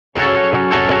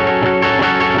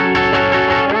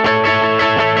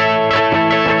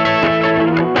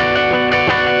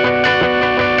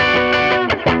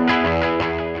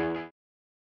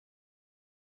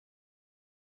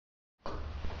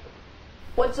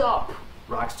What's up,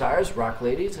 rock stars, rock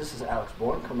ladies? This is Alex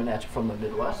Bourne coming at you from the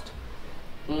Midwest.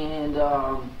 And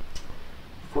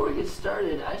before we get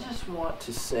started, I just want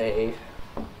to say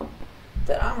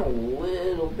that I'm a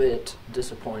little bit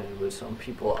disappointed with some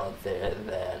people out there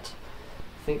that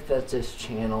think that this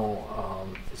channel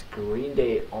is Green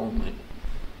Day only,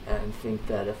 and think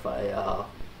that if I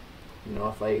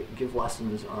give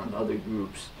lessons on other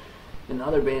groups and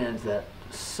other bands, that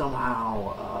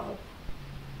somehow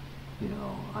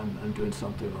I'm doing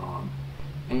something wrong.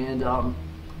 And I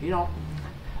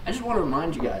just want to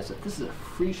remind you guys that this is a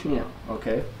free channel,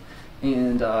 okay?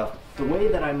 And the way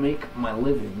that I make my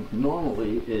living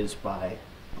normally is by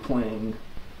playing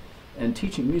and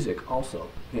teaching music also.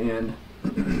 And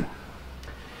in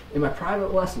my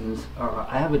private lessons,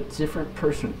 I have a different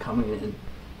person coming in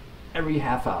every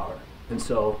half hour. And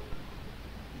so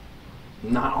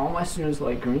not all my students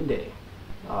like Green Day.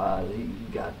 You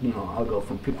got, I'll go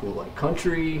from people who like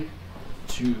country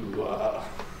to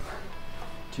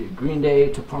Green Day,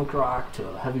 to punk rock,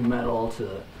 to heavy metal,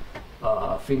 to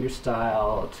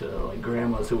fingerstyle, to like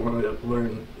grandmas who want to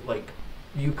learn like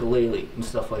ukulele and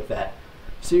stuff like that.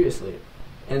 Seriously.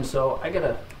 And so I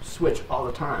gotta switch all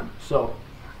the time. So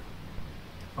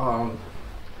so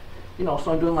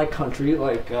I'm doing like country,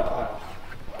 like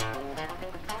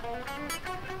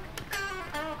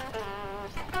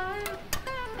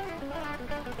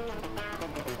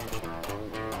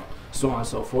so on and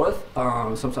so forth.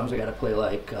 Sometimes I gotta play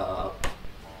like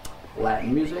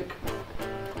Latin music.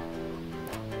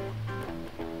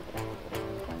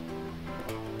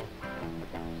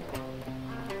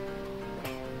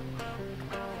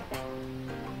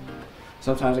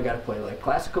 Sometimes I gotta play like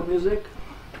classical music.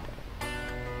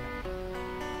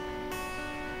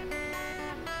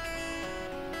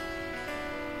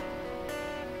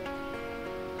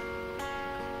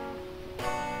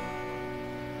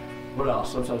 What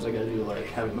else? Sometimes I gotta do like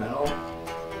heavy metal.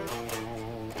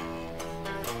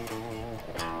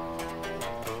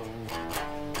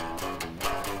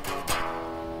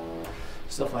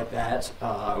 Stuff like that.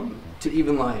 To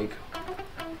even like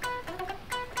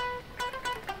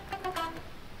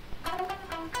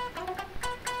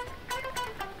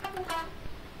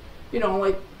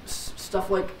like stuff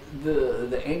like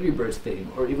the Angry Birds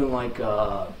theme, or even like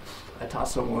I taught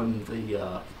someone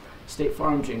the State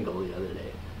Farm jingle the other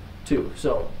day too.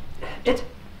 So it's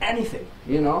anything,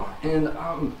 and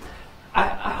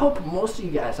I hope most of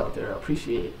you guys out there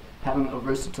appreciate having a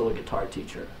versatile guitar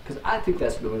teacher, because I think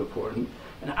that's really important,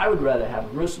 and I would rather have a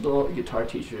versatile guitar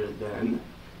teacher than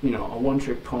a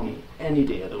one-trick pony any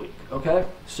day of the week. Okay,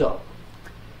 so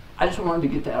I just wanted to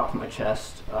get that off my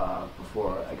chest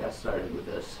before I got started with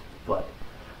this. But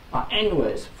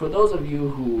anyways, for those of you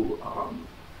who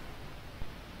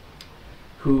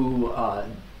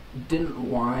didn't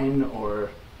whine or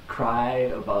cry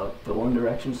about the One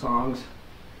Direction songs,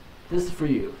 this is for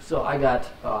you. So I got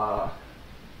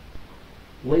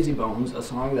Lazy Bones, a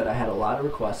song that I had a lot of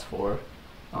requests for,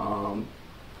 and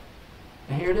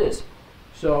here it is.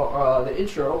 So the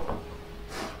intro,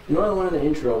 in order to learn the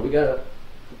intro, we gotta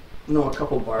know a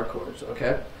couple bar chords,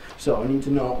 okay? So I need to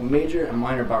know major and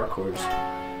minor bar chords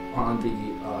on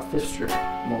the fifth string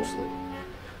mostly.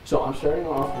 So I'm starting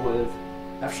off with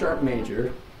F sharp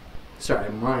major,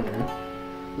 minor.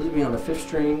 This would be on the 5th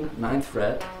string, 9th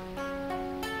fret.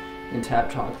 In tap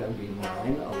talk, that would be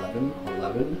 9, 11,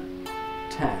 11,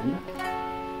 10.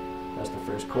 That's the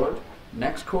first chord.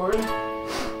 Next chord,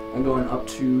 I'm going up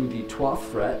to the 12th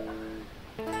fret.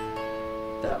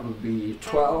 That would be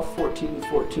 12, 14,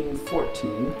 14,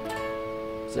 14.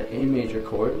 It's an A major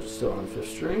chord, still on the 5th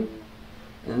string.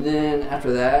 And then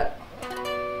after that,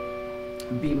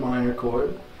 B minor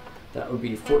chord. That would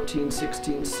be 14,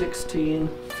 16, 16,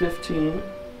 15.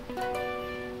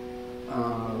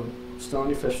 Still on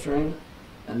your 5th string.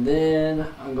 And then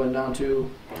I'm going down to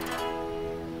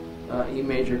E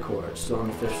major chord, still on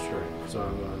the 5th string. So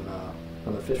I'm going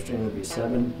on the 5th string, it would be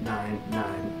 7, 9,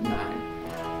 9,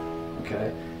 9.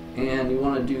 Okay? And you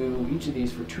want to do each of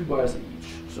these for 2 bars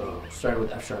each. So start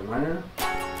with F sharp minor.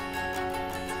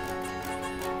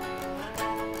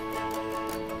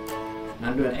 And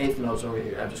I'm doing 8th notes over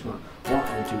here. I'm just going 1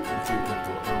 and 2 and 3 and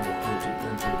 4 and 1 and 2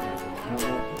 and 3 and 4 and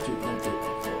 1 and 2 and 3 and 4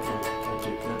 and 2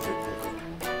 and 3 and 4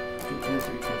 2 and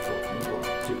 3 and 4 and 1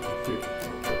 2 and 3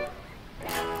 and 4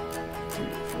 3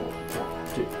 4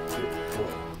 1 2 3 4.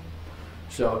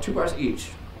 So 2 bars each.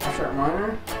 F sharp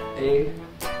minor, A,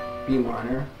 B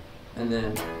minor, and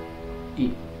then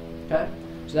E. Okay?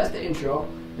 So that's the intro.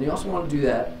 And you also want to do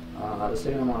that, the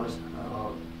same amount of,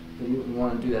 you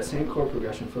want to do that same chord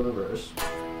progression for the verse.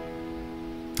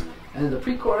 And then the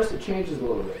pre-chorus, it changes a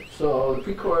little bit. So the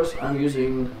pre-chorus, I'm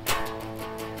using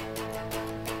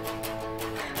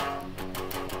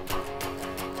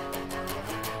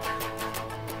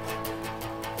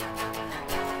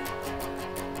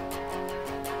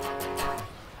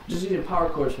just using power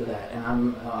chords for that, and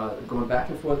I'm going back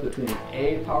and forth between an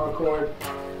A power chord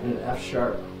and an F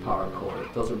sharp power chord.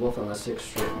 Those are both on the 6th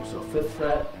string, so 5th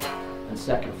fret and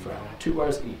 2nd fret, 2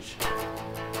 bars each.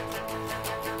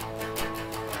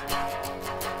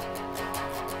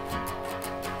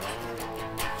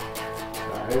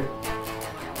 Sorry.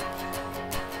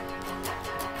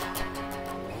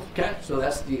 Okay, so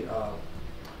that's the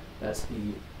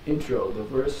intro, the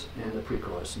verse, and the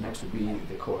pre-chorus. Next would be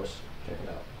the chorus. Check it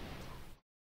out.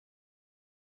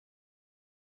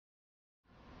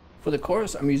 For the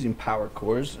chorus, I'm using power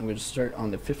chords. I'm going to start on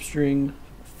the 5th string,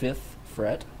 5th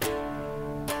fret,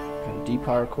 kind of D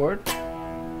power chord.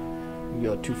 You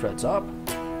go 2 frets up.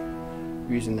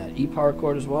 We're using that E power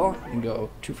chord as well. You can go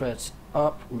 2 frets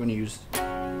up. We're going to use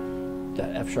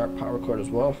that F sharp power chord as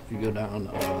well. If you go down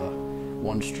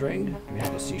 1 string, we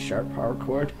have a C sharp power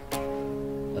chord.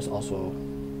 That's also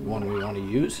one we want to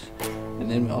use. And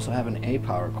then we also have an A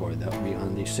power chord that will be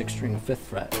on the 6th string, 5th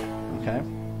fret. Okay?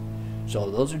 So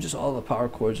those are just all the power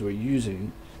chords we're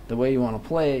using. The way you want to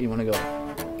play it, you want to go.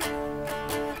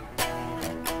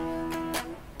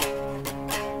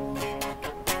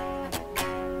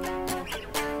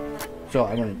 So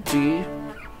I'm going to D,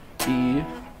 E,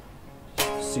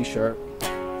 C sharp,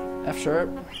 F sharp,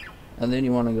 and then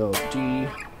you want to go D,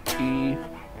 E,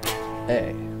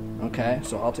 A. Okay?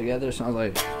 So all together it sounds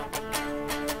like.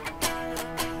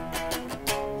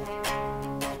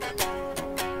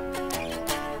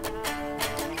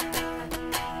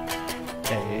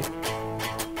 A.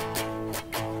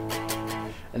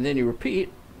 And then you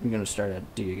repeat. You're going to start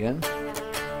at D again.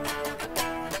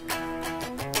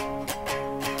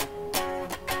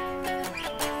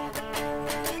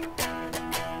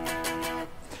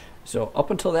 So up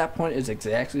until that point is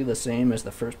exactly the same as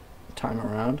the first time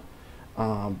around,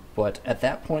 but at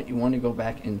that point you want to go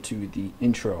back into the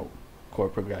intro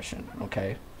chord progression.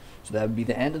 Okay, so that would be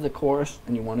the end of the chorus,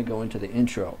 and you want to go into the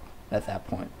intro at that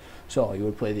point. So you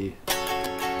would play the,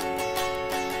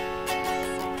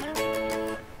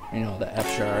 the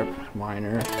F sharp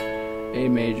minor, A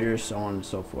major, so on and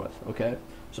so forth. Okay,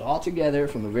 so all together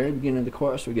from the very beginning of the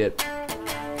chorus we get.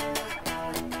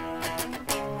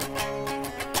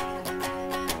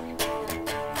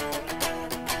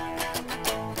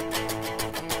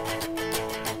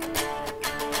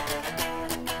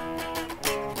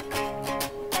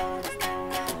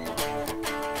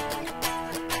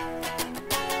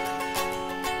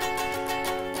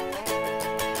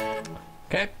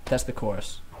 Okay, that's the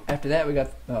chorus. After that we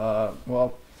got,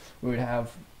 we would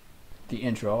have the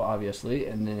intro, obviously,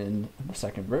 and then the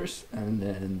second verse, and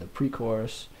then the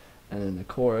pre-chorus, and then the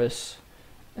chorus,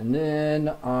 and then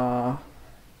you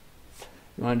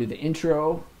want to do the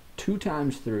intro 2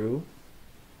 times through,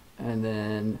 and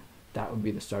then that would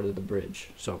be the start of the bridge.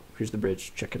 So here's the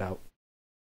bridge, check it out.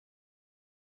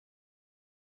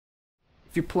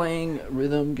 If you're playing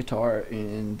rhythm guitar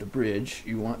in the bridge,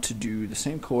 you want to do the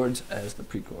same chords as the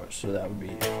pre-chorus. So that would be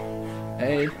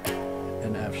A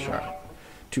and F sharp,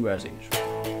 2 bars each.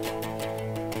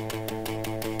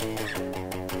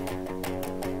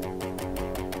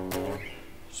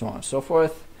 So on and so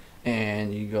forth,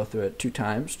 and you go through it 2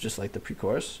 times, just like the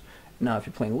pre-chorus. Now, if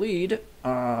you're playing lead,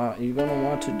 you're going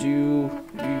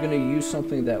to use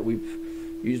something that we've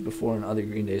used before in other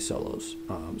Green Day solos.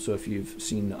 So if you've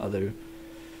seen other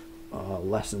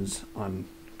lessons on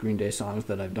Green Day songs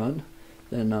that I've done,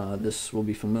 then this will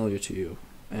be familiar to you.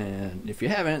 And if you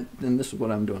haven't, then this is what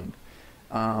I'm doing.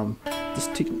 This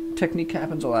technique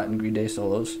happens a lot in Green Day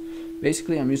solos.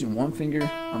 Basically, I'm using 1 finger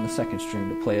on the 2nd string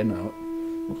to play a note.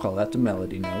 We'll call that the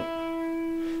melody note.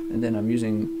 And then I'm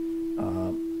using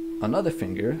another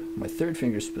finger, my 3rd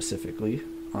finger specifically,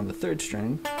 on the 3rd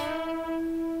string.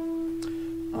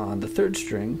 On the 3rd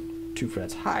string, 2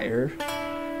 frets higher,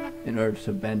 in order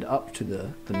to bend up to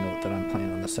the note that I'm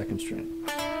playing on the 2nd string.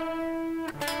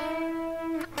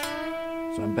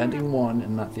 So I'm bending one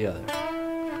and not the other.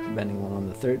 I'm bending one on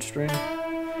the 3rd string,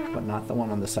 but not the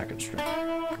one on the 2nd string.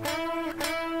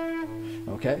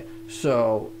 Okay,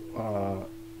 so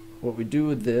what we do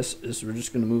with this is we're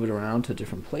just going to move it around to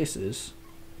different places,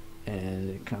 and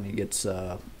it kind of gets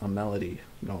a melody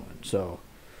going. So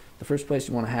the first place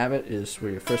you want to have it is where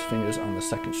your first finger is on the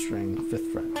 2nd string,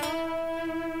 5th fret.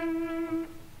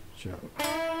 So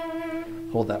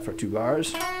hold that for 2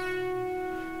 bars,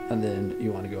 and then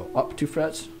you want to go up 2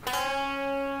 frets,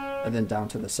 and then down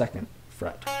to the 2nd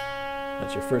fret.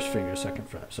 That's your first finger, 2nd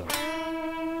fret. So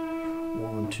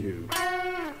 1, 2, 4,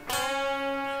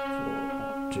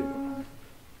 1, 2.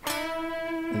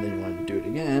 And then you want to do it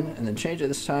again, and then change it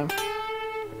this time.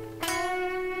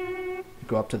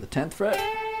 Go up to the 10th fret,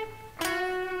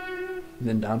 and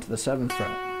then down to the 7th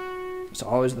fret. It's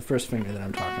always the first finger that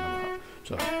I'm talking about.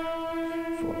 So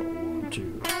 4, 1,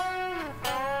 2,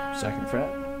 2nd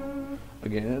fret,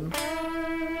 again,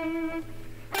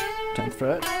 10th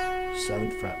fret,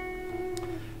 7th fret.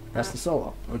 That's the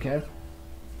solo, okay?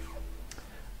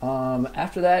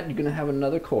 After that, you're gonna have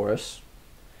another chorus,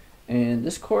 and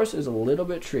this chorus is a little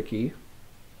bit tricky.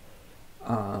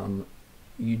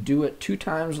 You do it 2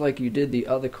 times like you did the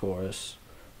other chorus,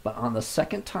 but on the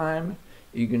second time,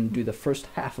 you're gonna do the first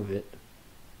half of it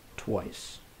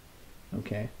twice,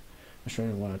 okay? I'll show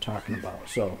you what I'm talking about.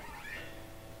 So,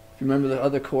 if you remember the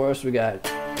other chorus, we got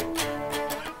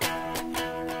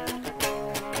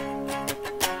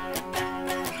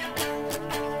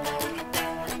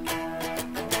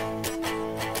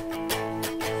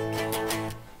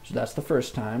so that's the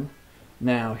first time.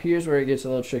 Now, here's where it gets a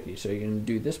little tricky. So you're gonna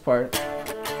do this part.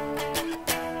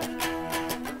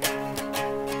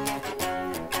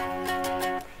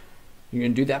 You're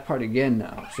gonna do that part again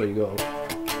now. So you go.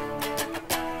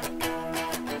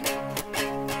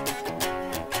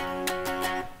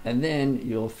 And then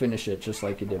you'll finish it just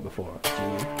like you did before.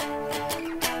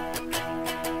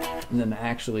 And then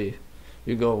actually,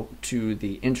 you go to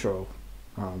the intro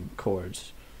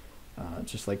chords,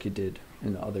 just like you did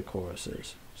in the other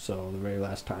choruses. So the very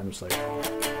last time it's like.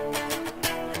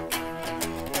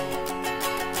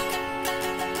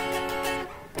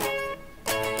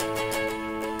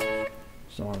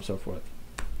 So on and so forth.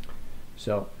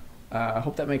 So I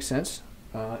hope that makes sense.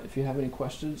 If you have any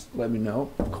questions, let me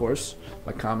know, of course,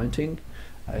 by commenting.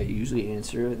 I usually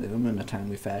answer them in a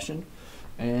timely fashion.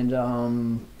 And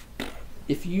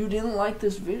if you didn't like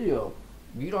this video,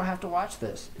 you don't have to watch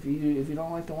this. If you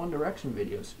don't like the One Direction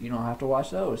videos, you don't have to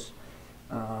watch those.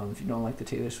 If you don't like the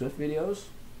Taylor Swift videos,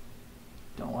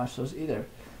 don't watch those either.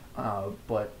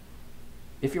 But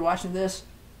if you're watching this,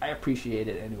 I appreciate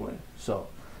it anyway. So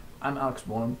I'm Alex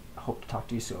Bourne. I hope to talk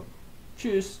to you soon.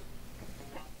 Cheers.